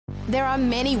There are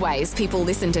many ways people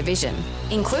listen to Vision,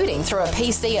 including through a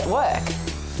PC at work.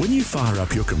 When you fire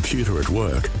up your computer at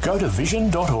work, go to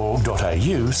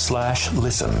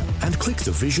vision.org.au/listen and click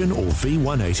the Vision or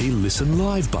V180 Listen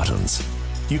Live buttons.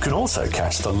 You can also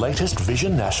catch the latest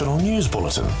Vision National News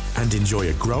Bulletin and enjoy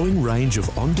a growing range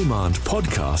of on-demand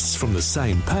podcasts from the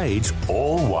same page,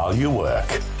 all while you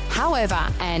work. However,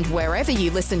 and wherever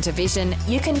you listen to Vision,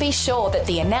 you can be sure that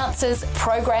the announcers,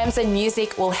 programs and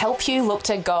music will help you look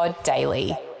to God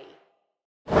daily.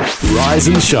 Rise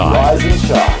and Shine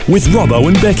with Robbo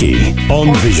and Becky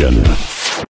on Vision.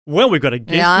 Well, we've got a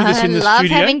guest with us in the love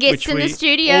studio. having guests which in the we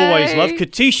studio. Always love.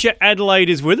 Katisha Adelaide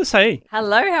is with us. Hey.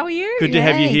 Hello, how are you? Good to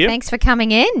have you here. Thanks for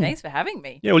coming in. Thanks for having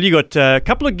me. Yeah, well, you got a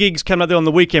couple of gigs coming up there on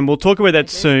the weekend. We'll talk about that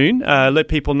soon. Let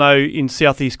people know in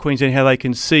southeast Queensland how they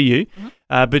can see you.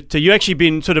 But you've actually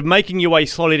been sort of making your way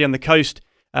slowly down the coast,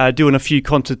 doing a few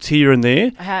concerts here and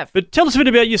there. I have. But tell us a bit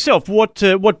about yourself.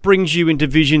 What brings you into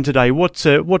Vision today? What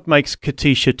makes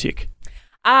Katisha tick?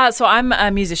 So I'm a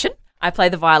musician. I play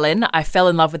the violin. I fell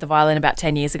in love with the violin about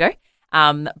 10 years ago.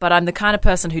 But I'm the kind of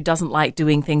person who doesn't like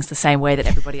doing things the same way that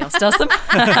everybody else does them.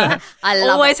 I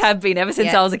love Always it. have been ever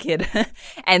since I was a kid.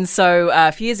 And so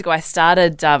a few years ago, I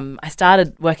started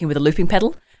working with a looping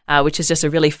pedal, which is just a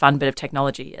really fun bit of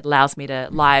technology. It allows me to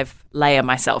live layer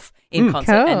myself in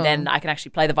concert, cool. and then I can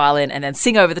actually play the violin and then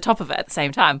sing over the top of it at the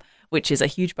same time, which is a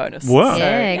huge bonus. Wow.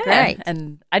 Yeah, great.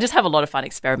 And I just have a lot of fun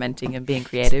experimenting and being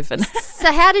creative. And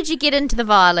So how did you get into the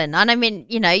violin? I mean,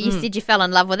 you said you fell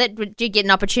in love with it. Did you get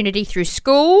an opportunity through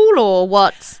school or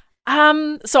what?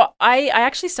 So I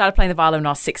actually started playing the violin when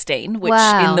I was 16, which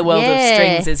Wow, in the world yeah. of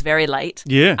strings is very late.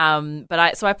 Yeah. But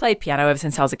I played piano ever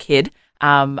since I was a kid.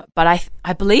 But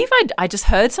I believe I just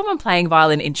heard someone playing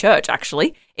violin in church,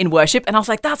 actually, in worship, and I was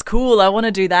like, that's cool, I want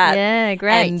to do that. Yeah,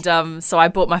 great. And so I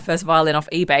bought my first violin off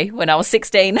eBay when I was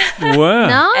 16. Wow.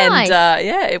 Nice.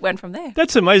 And it went from there.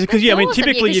 That's amazing because, I mean, Awesome.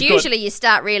 typically Yeah, 'cause you've got usually you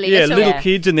start really little little.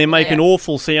 kids and they're making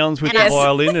awful sounds with And the us-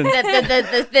 violin. And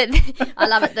I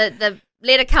love it. The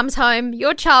letter comes home,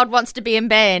 your child wants to be in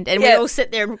band, and we Yes. all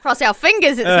sit there and cross our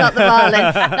fingers it's not the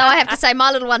violin. Though I have to say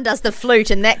my little one does the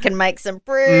flute, and that can make some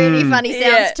pretty funny sounds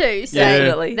Yeah. too. So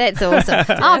Definitely. that's awesome.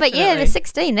 Oh, but yeah, the Definitely.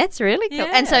 16, that's really cool.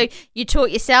 Yeah. And so you taught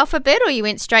yourself a bit, or you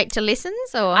went straight to lessons,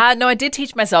 or? No, I did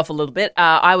teach myself a little bit.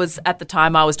 I was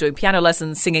doing piano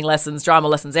lessons, singing lessons, drama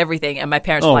lessons, everything. And my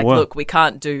parents were like, wow. look, we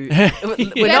can't do, we're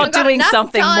haven't not got doing enough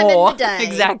something time in more. the day.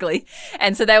 Exactly.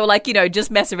 And so they were like, just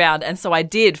mess around. And so I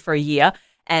did for a year.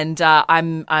 And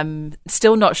I'm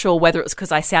still not sure whether it was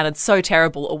because I sounded so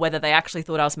terrible or whether they actually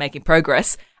thought I was making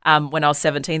progress. When I was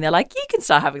 17, they're like, you can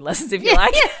start having lessons if you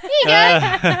like. Here you go.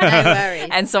 No worries.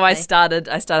 And so I started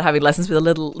having lessons with a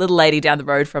little lady down the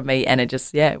road from me, and it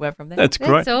just it went from there. That's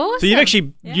great. awesome. So you've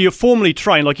actually, you're formally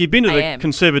trained, like you've been to I the am.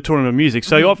 Conservatorium of Music.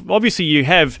 So obviously you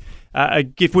have a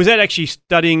gift. Was that actually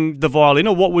studying the violin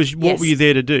or what were you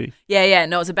there to do? Yeah.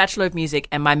 No, it was a Bachelor of Music,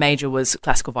 and my major was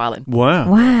classical violin.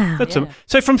 Wow. Wow. That's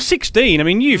so from 16, I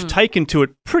mean, you've taken to it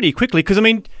pretty quickly because, I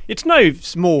mean, it's no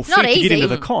small feat Not to get easy. into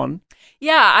the con.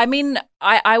 Yeah, I mean,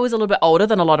 I was a little bit older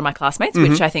than a lot of my classmates,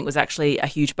 which I think was actually a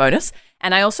huge bonus.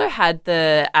 And I also had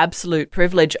the absolute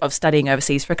privilege of studying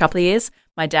overseas for a couple of years.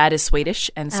 My dad is Swedish,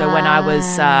 and so when I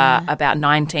was about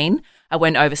 19, I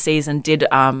went overseas and did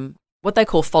what they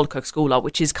call folkhögskola,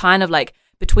 which is kind of like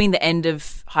between the end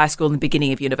of high school and the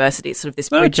beginning of university. It's sort of this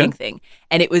bridging thing.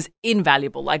 And it was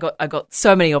invaluable. I got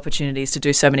so many opportunities to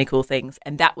do so many cool things,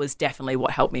 and that was definitely what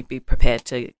helped me be prepared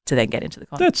to then get into the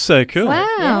con. That's so cool. Wow,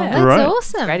 Yeah. that's Right.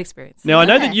 awesome. Great experience. Now, I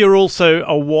know that you're also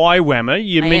a YWAMer.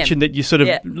 You I mentioned am. that you sort of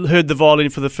heard the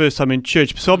violin for the first time in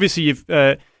church. So obviously you've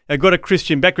got a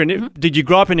Christian background. Did you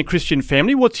grow up in a Christian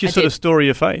family? What's your I sort did. of story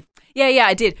of faith? Yeah,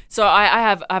 I did. So I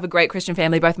have a great Christian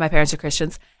family. Both my parents are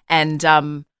Christians, and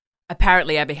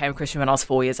apparently I became a Christian when I was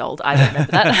 4 years old. I don't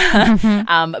remember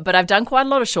that. But I've done quite a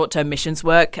lot of short-term missions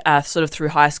work sort of through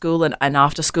high school and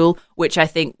after school, which I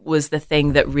think was the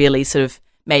thing that really sort of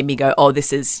made me go, oh,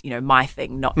 this is, my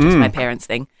thing, not just my parents'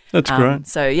 thing. That's great.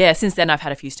 So, yeah, since then I've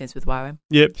had a few stints with YWAM.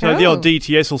 Yep. So the old Cool.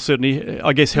 DTS will certainly,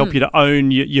 I guess, help you to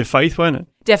own your faith, won't it?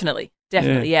 Definitely.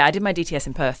 Yeah, I did my DTS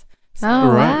in Perth. So, Oh,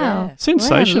 Right. wow. Yeah.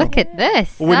 Sensational. Wow, look at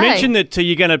this. Well, we So- mentioned that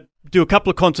you're going to do a couple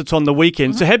of concerts on the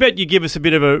weekend. So how about you give us a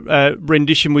bit of a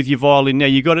rendition with your violin now?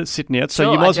 You got it sitting out. So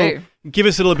Sure, you might as I well give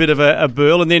us a little bit of a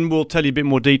burl and then we'll tell you a bit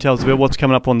more details about what's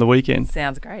coming up on the weekend.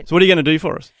 Sounds great. So what are you going to do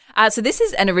for us? So this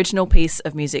is an original piece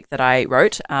of music that I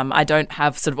wrote. I don't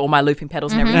have sort of all my looping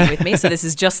pedals and everything with me, so this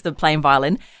is just the plain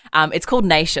violin. It's called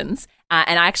Nations,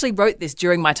 And I actually wrote this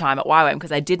during my time at YWAM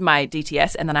because I did my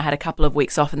DTS and then I had a couple of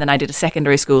weeks off and then I did a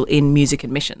secondary school in music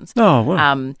admissions. Oh,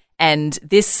 wow. And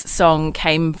this song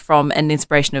came from an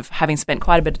inspiration of having spent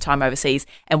quite a bit of time overseas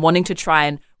and wanting to try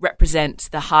and represent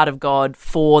the heart of God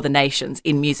for the nations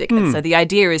in music. And so the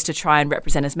idea is to try and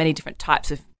represent as many different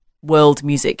types of world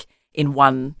music in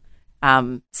one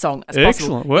song as possible.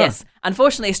 Excellent. Wow. Yes.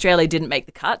 Unfortunately, Australia didn't make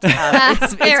the cut.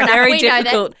 It's Fair enough. very We know that.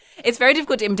 difficult. It's very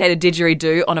difficult to imitate a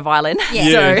didgeridoo on a violin.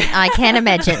 Yeah. So, I can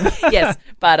imagine. yes,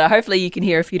 but hopefully you can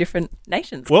hear a few different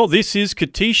nations. Well, this is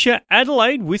Katisha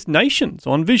Adelaide with Nations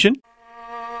on Vision.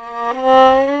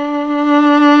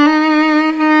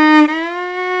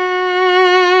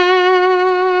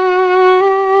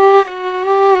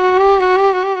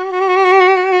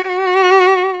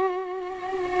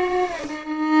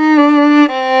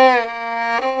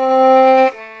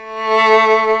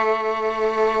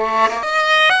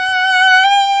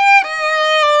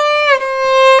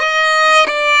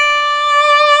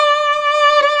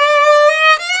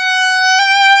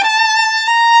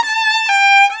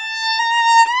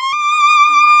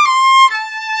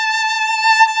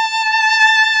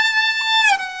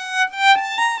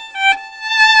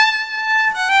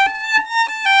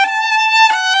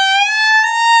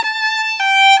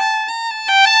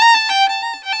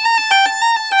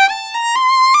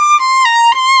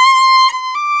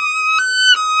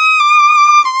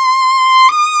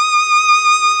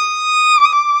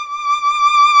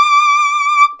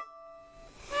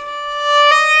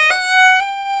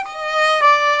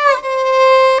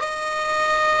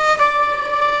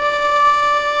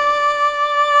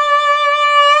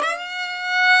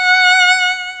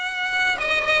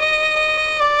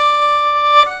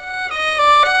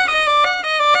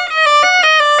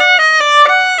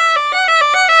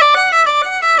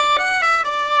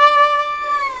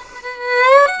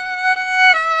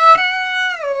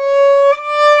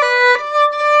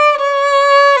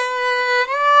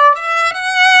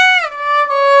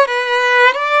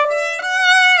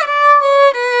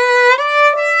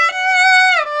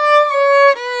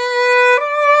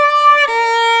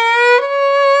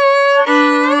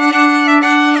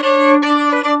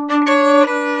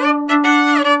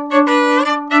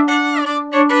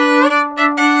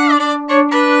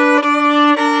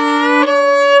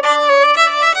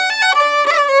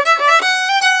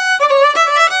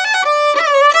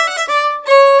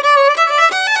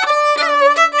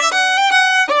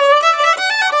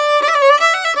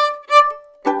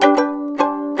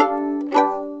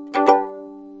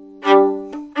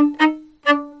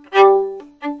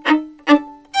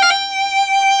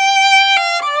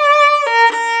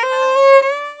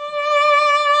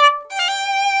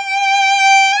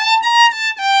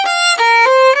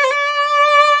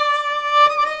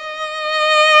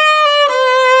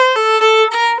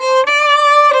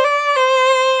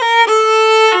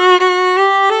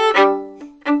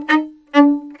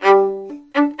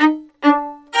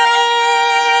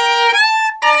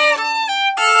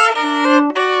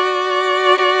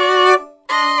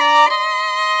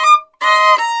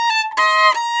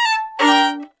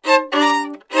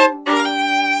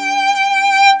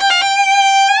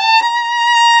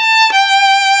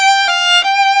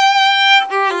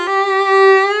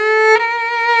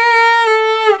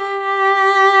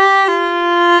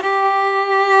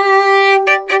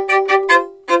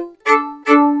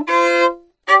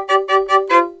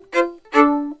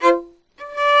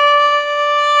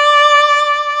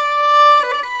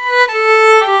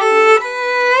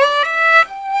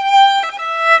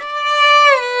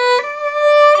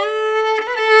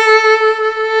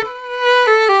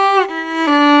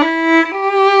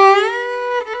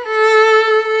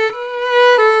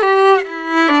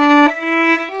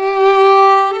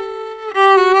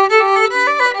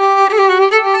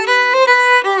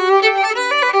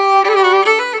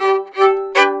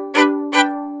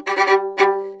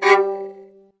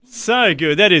 So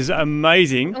good. That is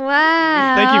amazing.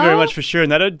 Wow. Thank you very much for sharing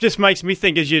that. It just makes me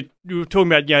think, as you were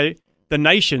talking about, the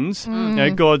nations,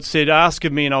 God said, ask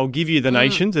of me and I'll give you the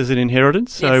nations as an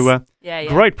inheritance. So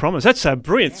great promise. That's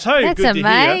brilliant. So That's good to hear.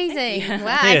 amazing. Wow.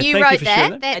 Yeah, and you thank wrote you for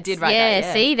sharing that? that. I did write yeah, that,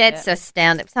 yeah. see, that's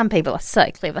astounding. Some people are so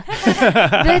clever.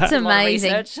 That's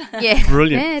amazing. research. Yeah.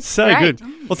 Brilliant. Yeah, it's so great.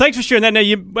 good. Well, thanks for sharing that. Now,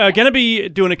 you're going to be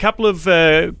doing a couple of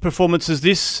performances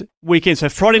this weekend. So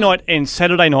Friday night and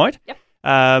Saturday night. Yep.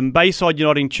 Bayside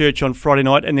Uniting Church on Friday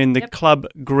night, and then the Club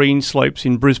Green Slopes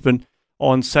in Brisbane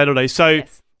on Saturday. So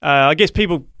Yes. I guess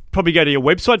people probably go to your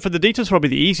website for the details. Probably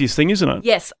the easiest thing, isn't it?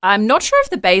 Yes, I'm not sure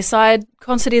if the Bayside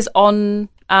concert is on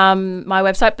my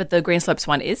website, but the Green Slopes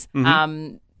one is.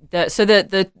 The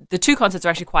two concerts are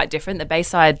actually quite different. The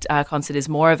Bayside concert is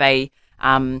more of a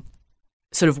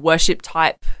sort of worship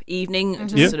type evening,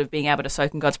 just sort of being able to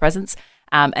soak in God's presence.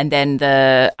 And then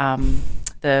the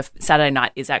Saturday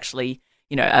night is actually,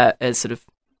 a sort of,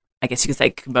 I guess you could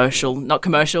say not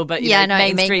commercial, but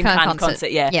mainstream kind of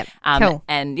concert. Yeah. Yep. Cool.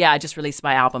 And I just released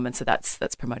my album, and so that's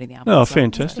promoting the album. Oh, as well.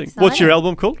 fantastic! What's your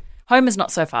album called? Home Is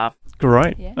Not So Far.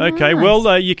 Great. Yeah. Okay. Nice.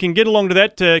 Well, you can get along to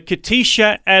that.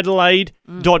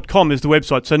 KatishaAdelaide.com is the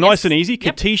website. So nice and easy.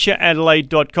 Yep.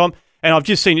 KatishaAdelaide.com. And I've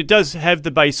just seen it does have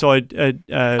the Bayside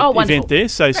event there.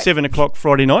 So 7 o'clock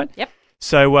Friday night. Yep.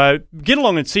 So get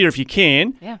along and see her if you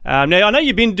can. Yeah. Now, I know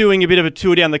you've been doing a bit of a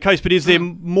tour down the coast, but is there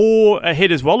more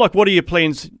ahead as well? Like, what are your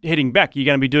plans heading back? Are you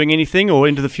going to be doing anything or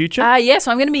into the future? So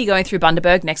I'm going to be going through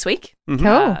Bundaberg next week. Mm-hmm.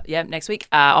 Cool. Next week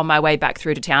on my way back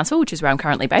through to Townsville, which is where I'm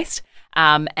currently based.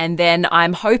 And then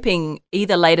I'm hoping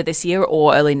either later this year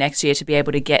or early next year to be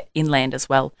able to get inland as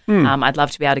well. I'd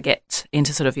love to be able to get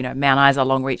into sort of, Mount Isa,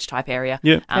 Longreach type area.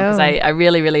 Yeah. Because I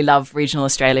really, really love regional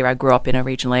Australia. I grew up in a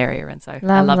regional area, and so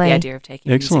I love the idea of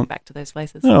taking music back to those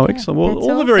places. Oh, excellent. Well,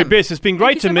 all the very best. It's been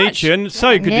great to meet you, and it's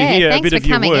so good to hear a bit of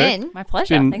your work. In. My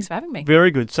pleasure. Thanks for having me.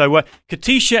 Very good. So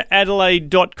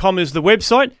KatishaAdelaide.com is the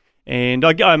website, and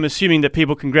I'm assuming that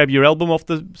people can grab your album off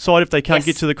the site if they can't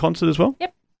get to the concert as well?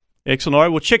 Yep. Excellent. All right,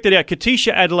 well, check that out,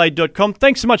 KatishaAdelaide.com.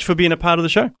 Thanks so much for being a part of the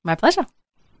show. My pleasure.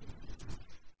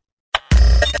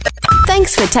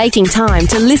 Thanks for taking time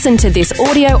to listen to this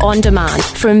audio on demand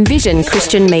from Vision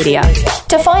Christian Media.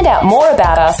 To find out more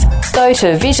about us, go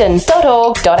to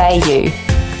vision.org.au.